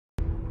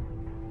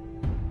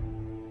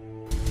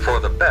For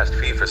the best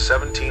FIFA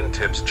 17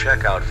 tips,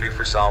 check out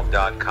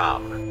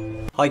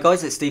fifasolve.com. Hi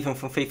guys, it's Stephen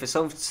from FIFA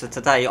Solve. So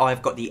today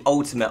I've got the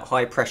ultimate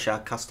high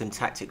pressure custom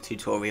tactic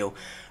tutorial.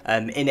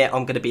 In it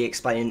I'm going to be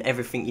explaining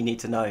everything you need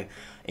to know,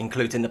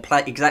 including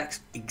the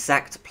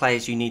exact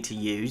players you need to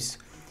use,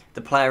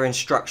 the player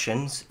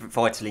instructions,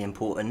 vitally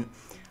important,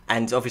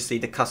 and obviously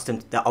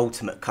the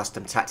ultimate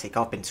custom tactic.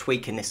 I've been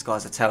tweaking this,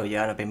 guys, I tell you,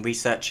 and I've been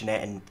researching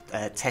it and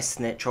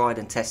testing it, tried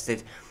and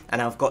tested,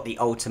 and I've got the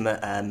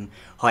ultimate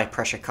high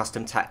pressure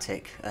custom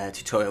tactic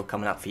tutorial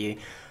coming up for you.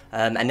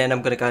 And then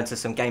I'm going to go into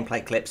some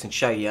gameplay clips and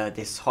show you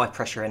this high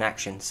pressure in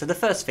action. So the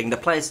first thing, the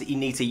players that you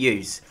need to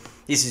use.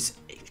 This is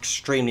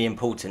extremely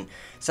important.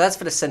 So as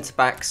for the centre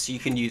backs, you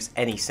can use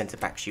any centre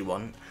backs you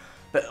want.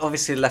 But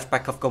obviously the left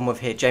back I've gone with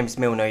here, James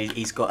Milner,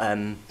 he's got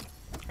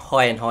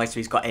high and high,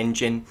 so he's got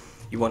engine.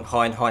 You want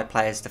high and high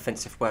players,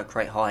 defensive work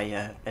rate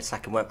high,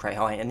 attacking work rate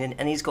high,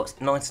 and he's got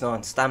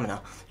 99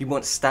 stamina. You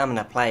want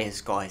stamina players,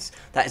 guys.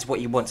 That is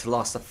what you want to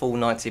last the full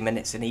 90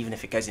 minutes, and even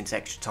if it goes into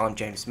extra time,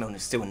 James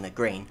Milner's still in the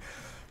green.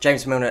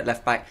 James Milner at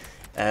left back.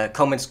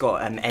 Coleman's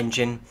got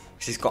engine,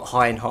 because he's got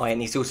high and high, and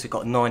he's also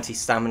got 90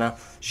 stamina.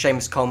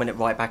 Seamus Coleman at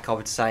right back, I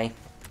would say.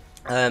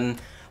 I've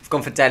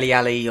gone for Dele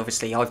Alli.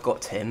 Obviously I've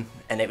got him,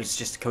 and it was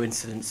just a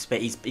coincidence,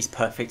 but he's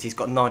perfect. He's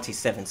got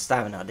 97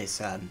 stamina,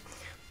 this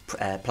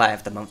player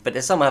of the month. But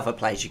there's some other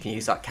players you can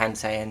use, like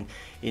Kante and,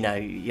 you know,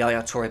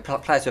 Yaya Toure,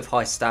 players with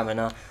high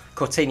stamina.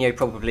 Coutinho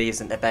probably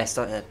isn't the best.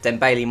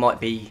 Dembele might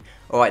be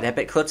alright there,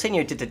 but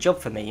Coutinho did the job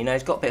for me. You know,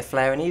 he's got a bit of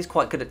flair, and he's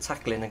quite good at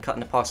tackling and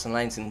cutting the passing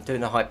lanes and doing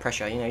the high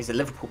pressure. You know, he's a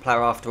Liverpool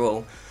player after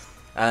all.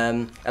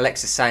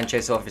 Alexis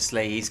Sanchez,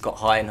 obviously, he's got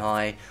high and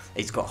high.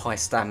 He's got high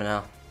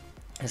stamina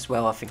as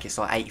well. I think it's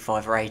like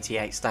 85 or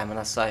 88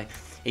 stamina, so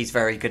he's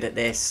very good at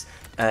this.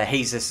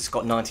 Jesus has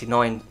got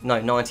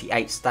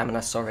 98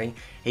 stamina, sorry.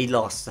 He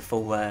lasts the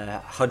full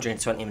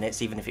 120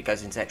 minutes, even if it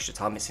goes into extra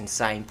time. It's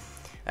insane.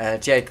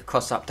 Diego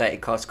Costa updated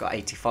card's got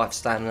 85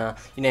 stamina.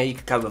 You know, you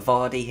could go with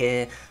Vardy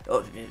here.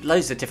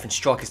 Loads of different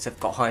strikers have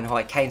got high and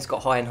high. Kane's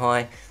got high and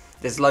high.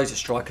 There's loads of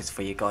strikers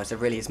for you guys. There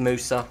really is.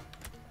 Musa,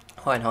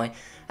 high and high.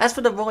 As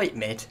for the right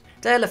mid,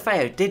 De La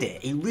Feo did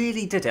it. He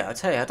really did it. I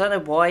tell you, I don't know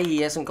why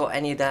he hasn't got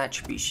any of the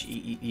attributes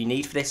you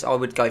need for this. I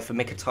would go for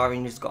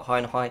Mkhitaryan, who's got high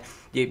and high.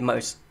 The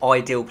most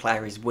ideal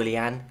player is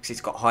Willian, because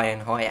he's got high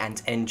and high and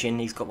engine.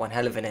 He's got one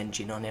hell of an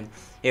engine on him.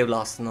 He'll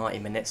last 90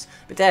 minutes.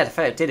 But De La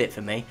Feo did it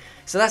for me.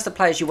 So that's the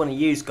players you want to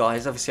use,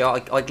 guys. Obviously, I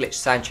glitched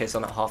Sanchez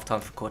on at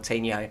half-time for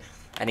Coutinho,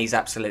 and he's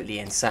absolutely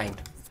insane.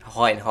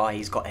 High and high,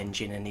 he's got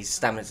engine, and his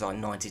stamina's like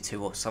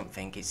 92 or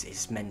something.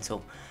 It's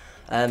mental.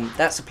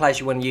 That's the players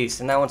you want to use.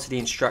 So now on to the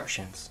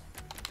instructions.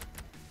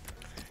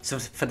 So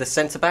for the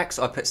centre backs,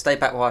 I put stay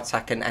back while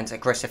attacking and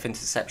aggressive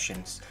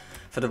interceptions.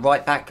 For the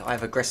right back, I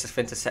have aggressive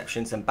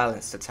interceptions and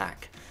balanced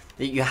attack.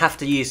 You have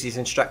to use these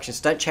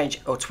instructions. Don't change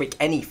or tweak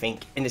anything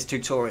in this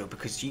tutorial,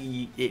 because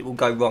it will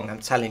go wrong, I'm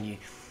telling you.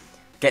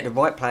 Get the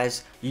right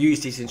players, use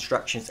these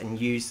instructions, and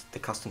use the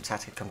custom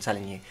tactic, I'm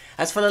telling you.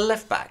 As for the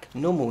left back,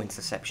 normal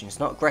interceptions,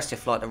 not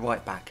aggressive like the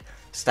right back.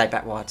 Stay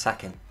back while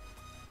attacking.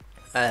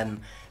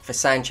 For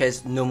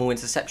Sanchez, normal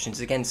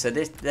interceptions again. So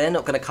they're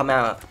not going to come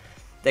out.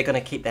 They're going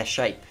to keep their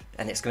shape,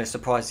 and it's going to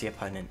surprise the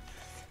opponent.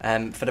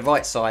 For the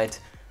right side,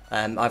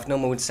 I have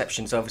normal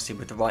interceptions obviously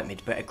with the right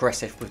mid, but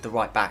aggressive with the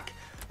right back.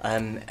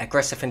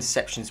 Aggressive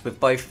interceptions with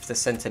both of the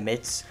centre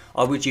mids.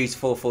 I would use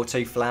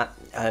 4-4-2 flat.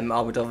 I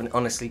would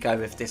honestly go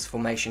with this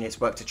formation. It's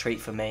worked a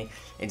treat for me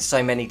in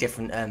so many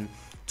different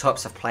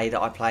types of play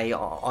that I play.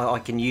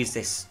 I can use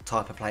this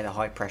type of play, the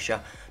high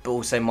pressure, but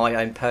also my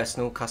own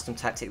personal custom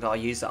tactic that I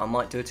use that I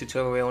might do a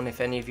tutorial on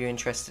if any of you are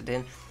interested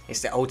in.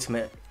 It's the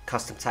ultimate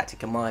custom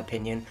tactic in my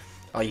opinion.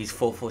 I use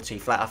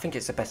 4-4-2 flat. I think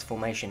it's the best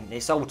formation.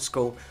 It's old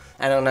school,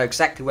 and I know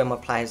exactly where my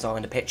players are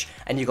on the pitch.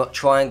 And you've got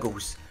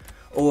triangles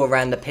all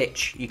around the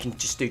pitch. You can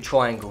just do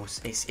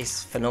triangles.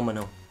 It's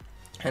phenomenal.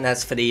 And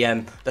as for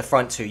the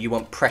front two, you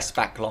want press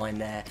back line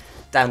there,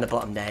 down the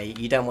bottom there.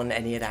 You don't want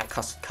any of that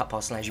cut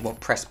pass lanes. You want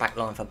press back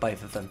line for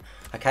both of them.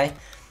 Okay.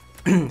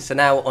 So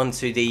now on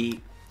to the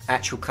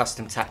actual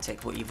custom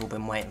tactic, what you've all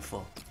been waiting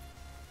for.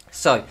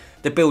 So,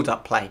 the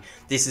build-up play.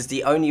 This is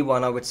the only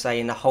one I would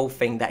say in the whole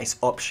thing that is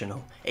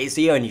optional. It's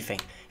the only thing.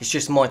 It's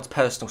just my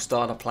personal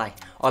style of play.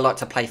 I like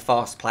to play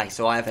fast play,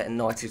 so I have it at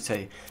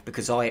 92,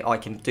 because I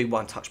can do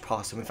one-touch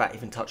passing without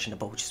even touching the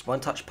ball. Just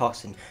one-touch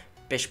passing,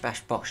 bish,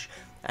 bash, bosh,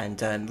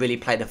 and really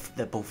play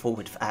the ball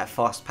forward at a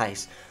fast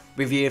pace.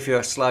 With you, if you're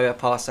a slower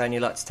passer and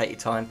you like to take your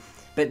time.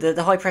 But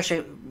the high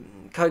pressure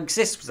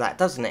coexists with that,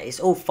 doesn't it? It's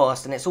all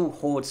fast, and it's all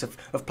hordes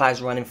of players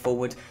running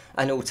forward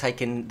and all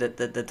taking the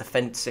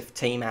defensive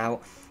team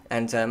out.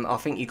 And I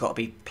think you've got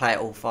to play it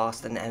all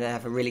fast and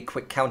have a really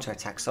quick counter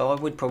attack. So I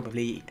would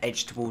probably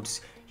edge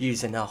towards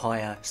using a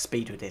higher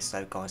speed with this,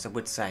 though, guys. I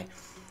would say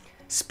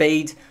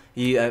speed.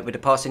 With the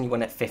passing, you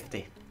want at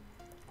 50.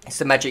 It's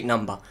the magic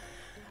number.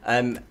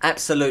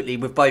 Absolutely,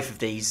 with both of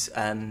these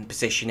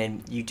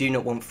positioning, you do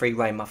not want free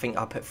roam. I think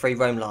I put free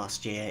roam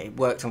last year. It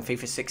worked on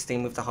FIFA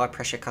 16 with the high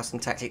pressure custom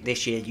tactic.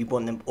 This year, you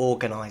want them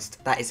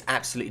organised. That is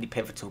absolutely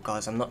pivotal,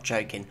 guys. I'm not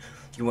joking.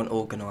 You want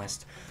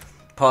organised.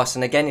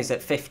 Passing again is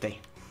at 50.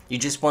 You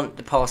just want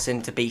the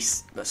passing to be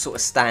sort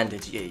of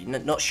standard,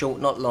 not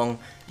short, not long.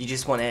 You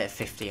just want it at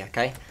 50,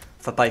 okay?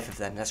 For both of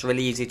them. That's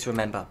really easy to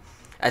remember.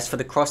 As for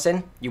the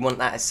crossing, you want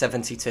that at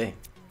 72.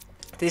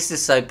 This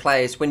is so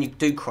players, when you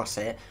do cross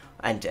it,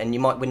 and you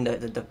might win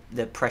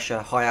the pressure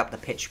high up the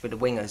pitch with the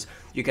wingers,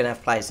 you're going to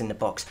have players in the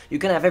box. You're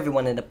going to have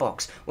everyone in the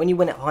box. When you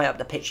win it high up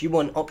the pitch, you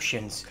want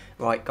options,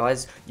 right,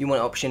 guys? You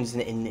want options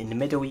in the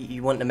middle.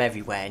 You want them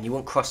everywhere, and you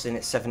want crossing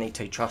at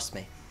 72, trust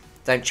me.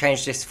 Don't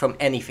change this from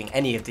anything,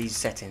 any of these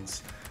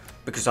settings,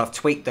 because I've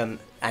tweaked them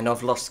and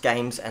I've lost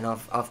games and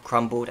I've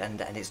crumbled and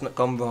it's not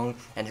gone wrong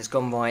and it's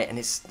gone right and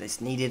it's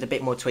needed a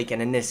bit more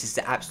tweaking, and this is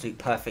the absolute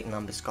perfect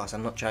numbers, guys.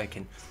 I'm not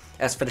joking.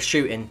 As for the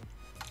shooting,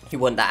 you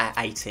want that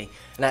at 80, and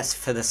that's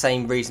for the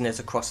same reason as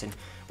a crossing.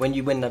 When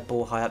you win the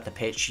ball high up the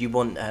pitch, you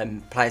want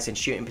players in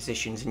shooting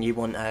positions, and you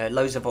want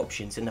loads of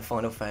options in the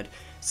final third,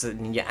 so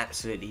that you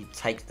absolutely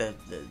take the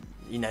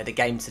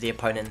game to the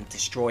opponent and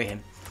destroy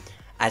him.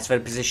 As for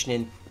the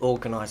positioning,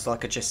 organised,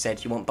 like I just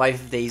said, you want both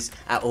of these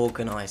at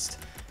organised,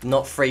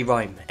 not free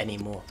roam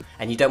anymore.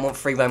 And you don't want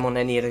free roam on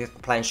any of the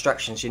play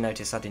instructions. You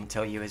notice I didn't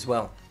tell you as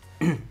well.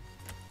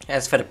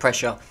 As for the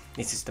pressure,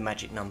 this is the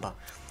magic number.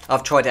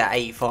 I've tried it at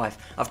 85,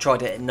 I've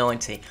tried it at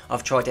 90,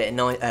 I've tried it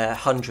at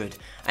 100,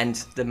 and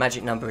the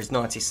magic number is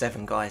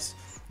 97, guys.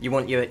 You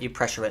want your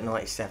pressure at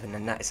 97,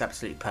 and that is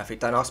absolutely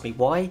perfect. Don't ask me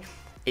why,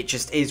 it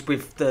just is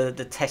with the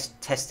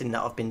testing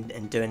that I've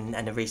been doing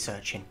and the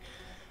researching.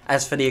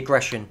 As for the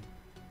aggression,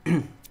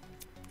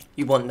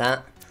 you want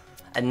that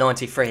at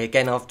 93.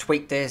 Again, I've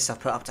tweaked this, I've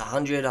put up to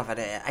 100, I've had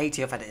it at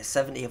 80, I've had it at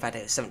 70, I've had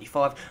it at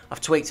 75.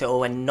 I've tweaked it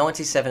all, and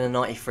 97 and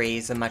 93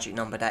 is the magic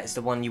number. That is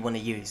the one you want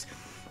to use.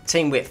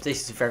 Team width,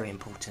 this is very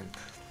important.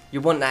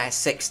 You want that at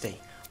 60.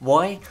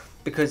 Why?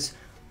 Because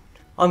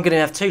I'm going to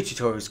have 2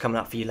 tutorials coming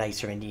up for you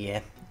later in the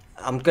year.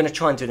 I'm going to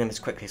try and do them as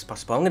quickly as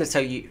possible. I'm going to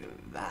tell you,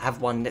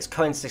 have one that's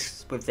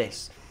coincides with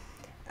this,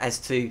 as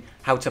to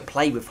how to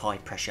play with high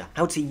pressure,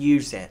 how to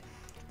use it,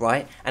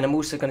 right? And I'm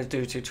also going to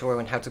do a tutorial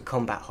on how to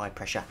combat high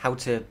pressure, how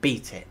to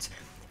beat it.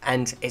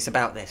 And it's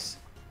about this.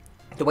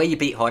 The way you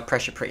beat high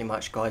pressure pretty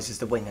much, guys, is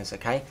the wingers,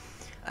 okay?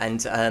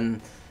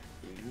 And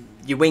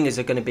your wingers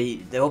are going to be,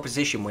 the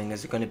opposition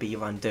wingers are going to be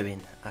your undoing,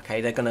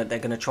 okay? They're going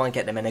to try and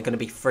get them, and they're going to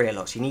be free a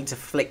lot. So you need to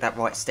flick that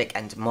right stick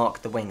and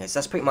mark the wingers.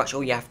 That's pretty much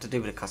all you have to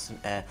do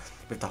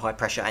with the high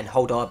pressure, and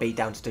hold RB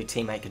down to do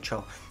teammate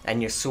control, and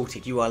you're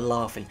sorted. You are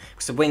laughing,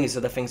 because the wingers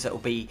are the things that will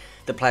be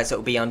the players that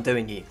will be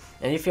undoing you.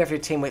 And if you have your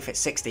team width at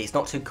 60, it's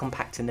not too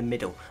compact in the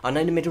middle. I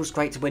know the middle's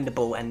great to win the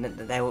ball, and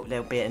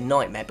they'll be a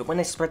nightmare. But when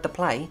they spread the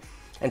play,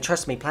 and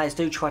trust me, players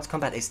do try to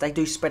combat this. They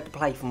do spread the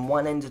play from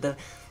one end of the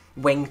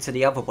wing to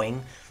the other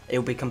wing.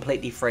 It'll be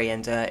completely free,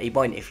 and it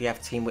won't if you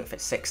have team width at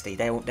 60.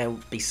 They'll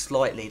be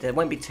slightly, they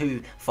won't be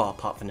too far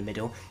apart from the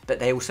middle, but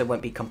they also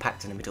won't be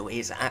compact in the middle. It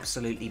is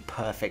absolutely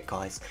perfect,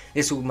 guys.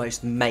 This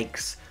almost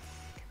makes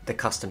the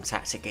custom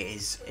tactic.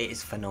 It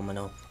is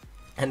phenomenal.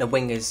 And the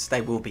wingers,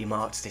 they will be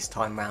marked this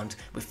time round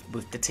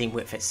with the team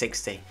width at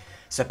 60.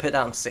 So put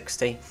that on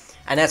 60.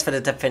 And as for the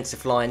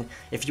defensive line,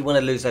 if you want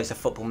to lose loads of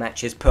football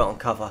matches, put on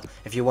cover.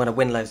 If you want to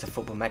win loads of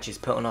football matches,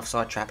 put on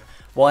offside trap.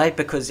 Why?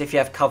 Because if you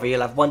have cover,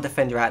 you'll have one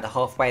defender out the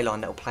halfway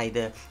line that will play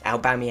the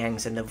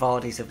Aubameyangs and the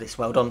Vardys of this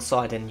world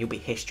onside, and you'll be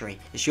history.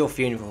 It's your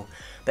funeral.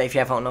 But if you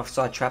have an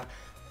offside trap,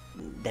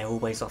 they're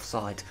always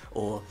offside,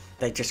 or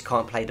they just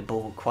can't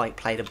quite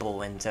play the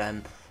ball,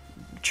 and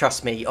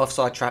trust me,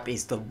 offside trap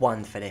is the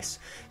one for this.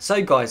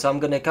 So guys, I'm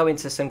going to go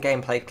into some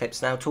gameplay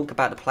clips now, talk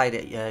about the play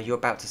that you're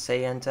about to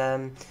see,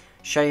 and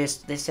show you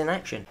this in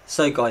action.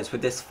 So guys,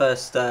 with this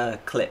first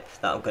clip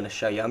that I'm going to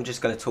show you, I'm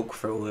just going to talk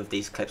through all of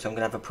these clips. I'm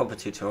going to have a proper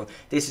tutorial.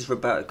 This is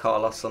Roberto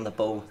Carlos on the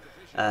ball.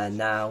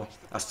 Now,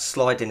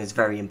 sliding is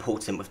very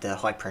important with the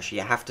high pressure.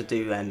 You have to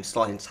do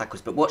sliding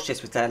tackles. But watch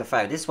this with De La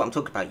Feu. This is what I'm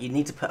talking about. You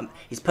need to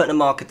he's putting a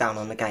marker down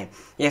on the game.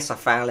 Yes, I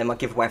foul him. I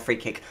give away a free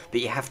kick.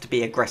 But you have to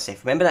be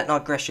aggressive. Remember that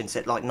aggression's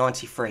at like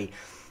 93.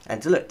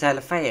 And look, De La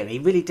Feu, he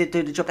really did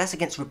do the job. That's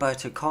against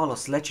Roberto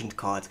Carlos, legend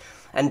card.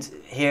 And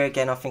here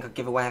again, I think I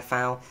give away a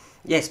foul.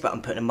 Yes, but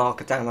I'm putting a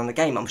marker down on the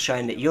game. I'm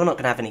showing that you're not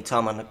going to have any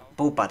time on the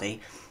ball,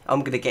 buddy. I'm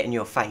going to get in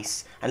your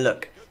face. And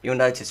look, you'll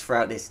notice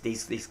throughout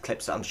these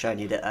clips that I'm showing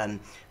you that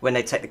when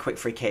they take the quick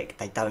free kick,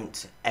 they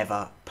don't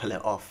ever pull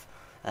it off.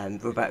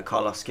 Roberto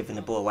Carlos giving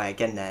the ball away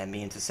again there,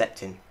 me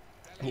intercepting.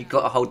 You've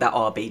got to hold that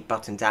RB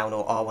button down,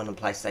 or R1 on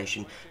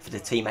PlayStation, for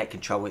the teammate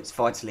control. It's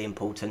vitally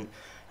important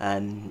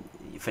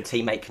for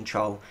teammate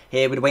control.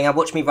 Here with the winger,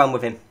 watch me run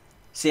with him.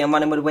 See, I'm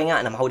running with the winger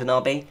and I'm holding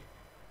RB.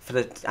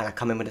 And I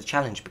come in with a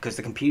challenge because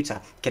the computer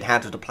can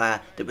handle the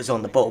player that was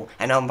on the ball,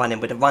 and I'm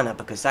running with a runner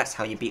because that's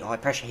how you beat high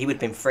pressure. He would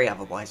have been free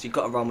otherwise. You've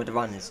got to run with the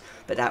runners,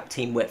 but that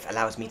team width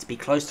allows me to be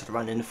close to the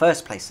runner in the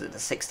first place at the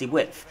 60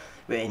 width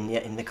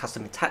in the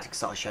custom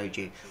tactics that I showed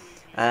you.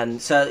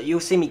 So you'll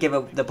see me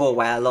give the ball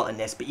away a lot in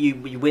this, but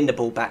you win the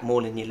ball back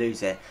more than you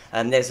lose it.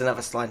 There's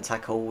another sliding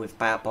tackle with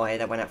Bayer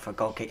that went out for a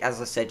goal kick.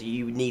 As I said,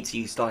 you need to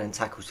use sliding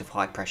tackles with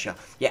high pressure.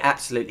 You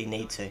absolutely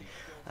need to.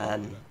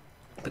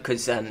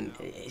 because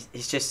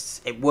it's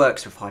just, it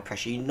works with high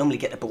pressure. You normally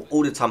get the ball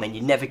all the time and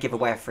you never give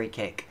away a free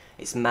kick.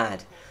 It's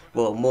mad.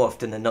 Well, more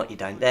often than not you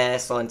don't. There,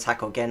 slide and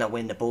tackle again, I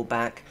win the ball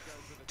back,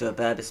 do a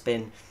Berber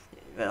spin,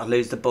 I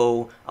lose the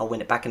ball, I'll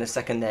win it back in a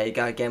second. There you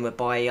go again with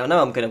Bailly. I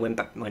know I'm going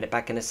to win it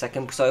back in a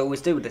second, because I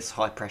always do with this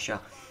high pressure.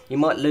 You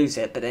might lose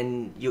it, but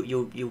then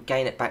you'll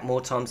gain it back more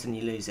times than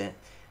you lose it.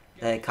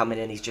 They're coming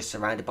in, he's just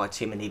surrounded by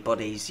too many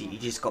bodies. You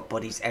just got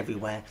bodies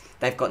everywhere.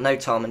 They've got no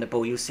time on the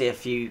ball. You'll see a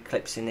few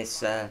clips in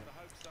this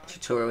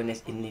tutorial,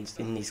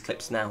 in these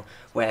clips now,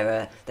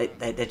 where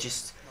they're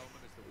just,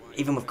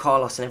 even with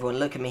Carlos and everyone,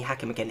 look at me,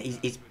 hack him again.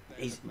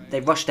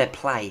 They rush their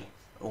play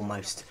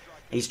almost.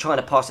 He's trying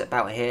to pass it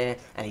about here,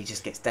 and he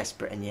just gets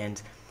desperate in the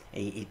end.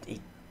 He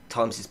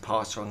times his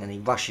pass wrong, and he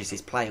rushes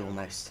his play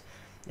almost.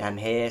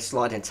 Here,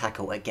 slide and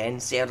tackle again.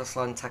 See how the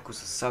sliding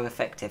tackles are so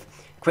effective.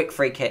 Quick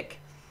free kick,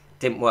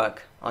 didn't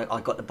work.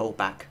 I got the ball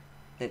back.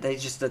 They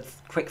just, the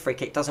quick free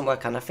kick doesn't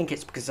work, and I think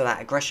it's because of that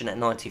aggression at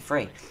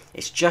 93.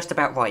 It's just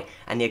about right,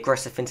 and the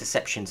aggressive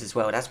interceptions as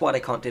well. That's why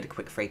they can't do the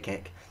quick free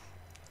kick.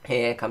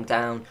 Here, come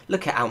down.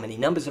 Look at how many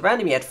numbers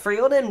around him. He had 3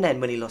 on him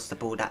then when he lost the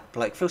ball. That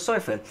bloke, feel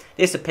sorry for him.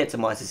 This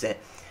epitomises it.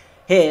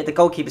 Here, the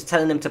goalkeeper's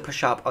telling him to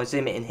push up. I'll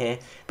zoom it in here.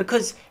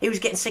 Because he was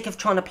getting sick of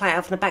trying to play it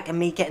out from the back and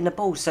me getting the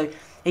ball. So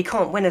he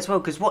can't win as well,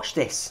 because watch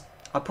this.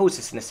 I'll pause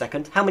this in a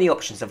second. How many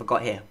options have I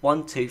got here?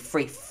 1, 2,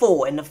 3,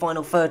 4 in the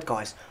final third,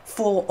 guys.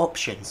 4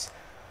 options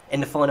in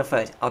the final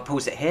third. I'll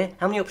pause it here.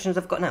 How many options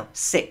have I got now?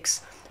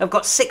 6. I've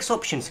got 6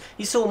 options.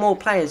 You saw more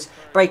players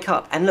break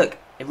up. And look,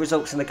 it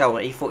results in the goal.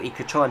 He thought he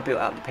could try and boot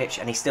out the pitch,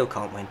 and he still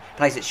can't win.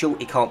 Plays it short,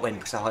 he can't win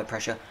because of high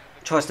pressure.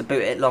 Tries to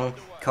boot it long,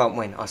 can't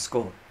win. I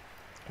score.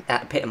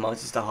 That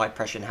epitomises the high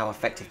pressure and how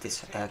effective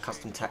this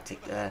custom tactic,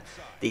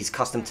 these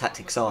custom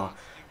tactics are.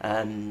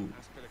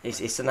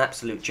 It's an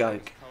absolute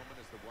joke.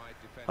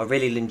 I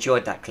really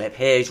enjoyed that clip.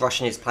 Here he's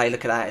rushing his play.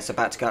 Look at that. It's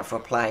about to go out for a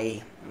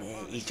play.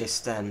 He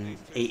just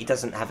he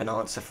doesn't have an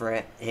answer for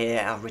it.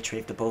 Here I'll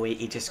retrieve the ball.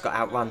 He just got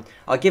outrun.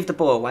 I give the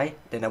ball away,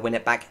 then I win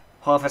it back.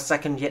 Half a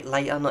second yet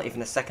later, not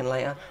even a second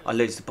later, I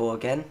lose the ball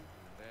again.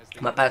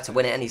 I'm about to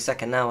win it any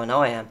second now, and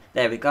I am.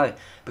 There we go,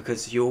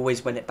 because you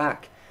always win it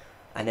back.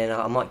 And then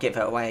I might give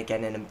it away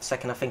again in a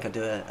second. I think I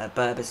do a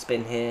Berber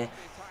spin here.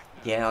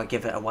 Yeah, I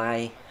give it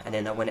away, and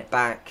then I win it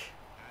back.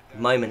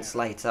 Moments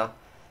later.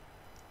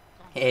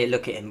 Here,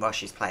 look at him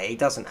rush his play. He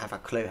doesn't have a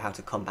clue how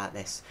to combat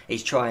this.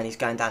 He's trying, he's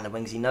going down the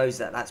wings. He knows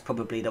that that's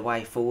probably the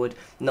way forward.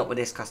 Not with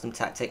this custom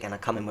tactic, and I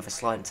come in with a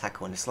sliding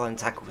tackle, and the sliding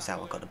tackle was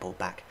how I got the ball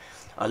back.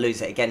 I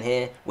lose it again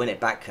here, win it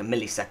back a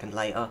millisecond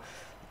later.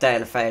 De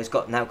La Fea's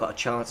now got a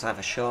chance. I have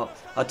a shot.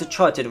 I did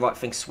try to do the right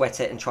thing, sweat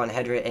it and try and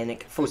header it in.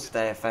 It falls to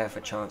De La Fea for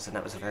a chance, and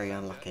that was very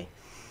unlucky.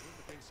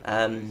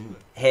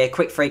 Here,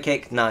 quick free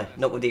kick. No,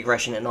 not with the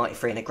aggression at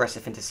 93 and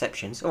aggressive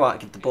interceptions. Alright, I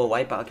give the ball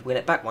away, but I could win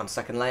it back 1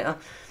 second later.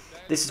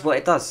 This is what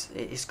it does.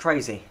 It's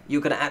crazy.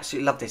 You're going to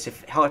absolutely love this.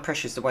 If high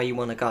pressure is the way you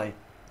want to go,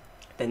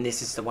 then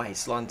this is the way.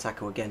 Slide and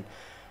tackle again.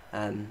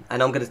 And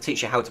I'm going to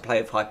teach you how to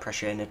play with high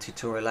pressure in a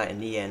tutorial later in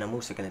the year, and I'm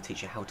also going to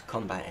teach you how to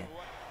combat it.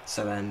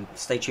 So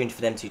stay tuned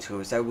for them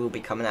tutorials. They will be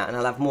coming out, and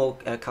I'll have more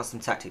custom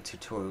tactic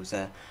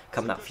tutorials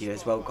coming up for you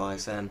as well,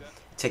 guys.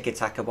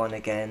 Tiki-taka one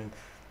again,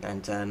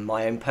 and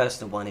my own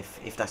personal one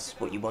if that's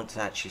what you want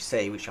to actually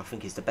see, which I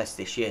think is the best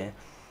this year.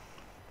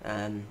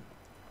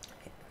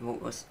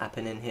 What's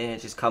happening here?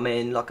 Just come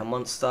in like a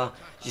monster.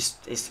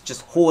 It's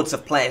just hordes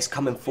of players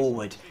coming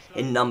forward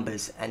in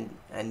numbers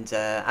and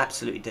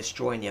absolutely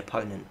destroying the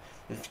opponent,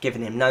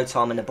 giving him no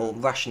time on the ball,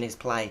 rushing his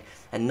play,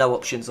 and no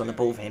options on the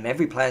ball for him.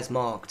 Every player's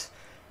marked.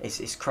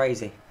 It's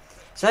crazy.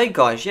 So hey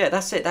guys, yeah,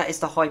 that's it. That is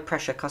the high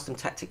pressure custom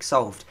tactic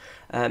solved.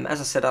 As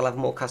I said, I'll have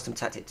more custom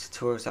tactic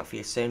tutorials up for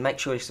you soon. Make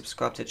sure you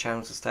subscribe to the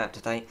channel to stay up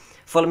to date.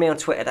 Follow me on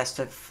Twitter. That's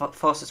the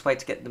fastest way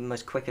to get the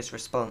most quickest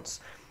response.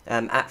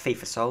 At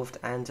FIFA Solved,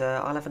 and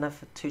I'll have another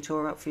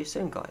tutorial up for you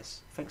soon, guys.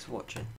 Thanks for watching.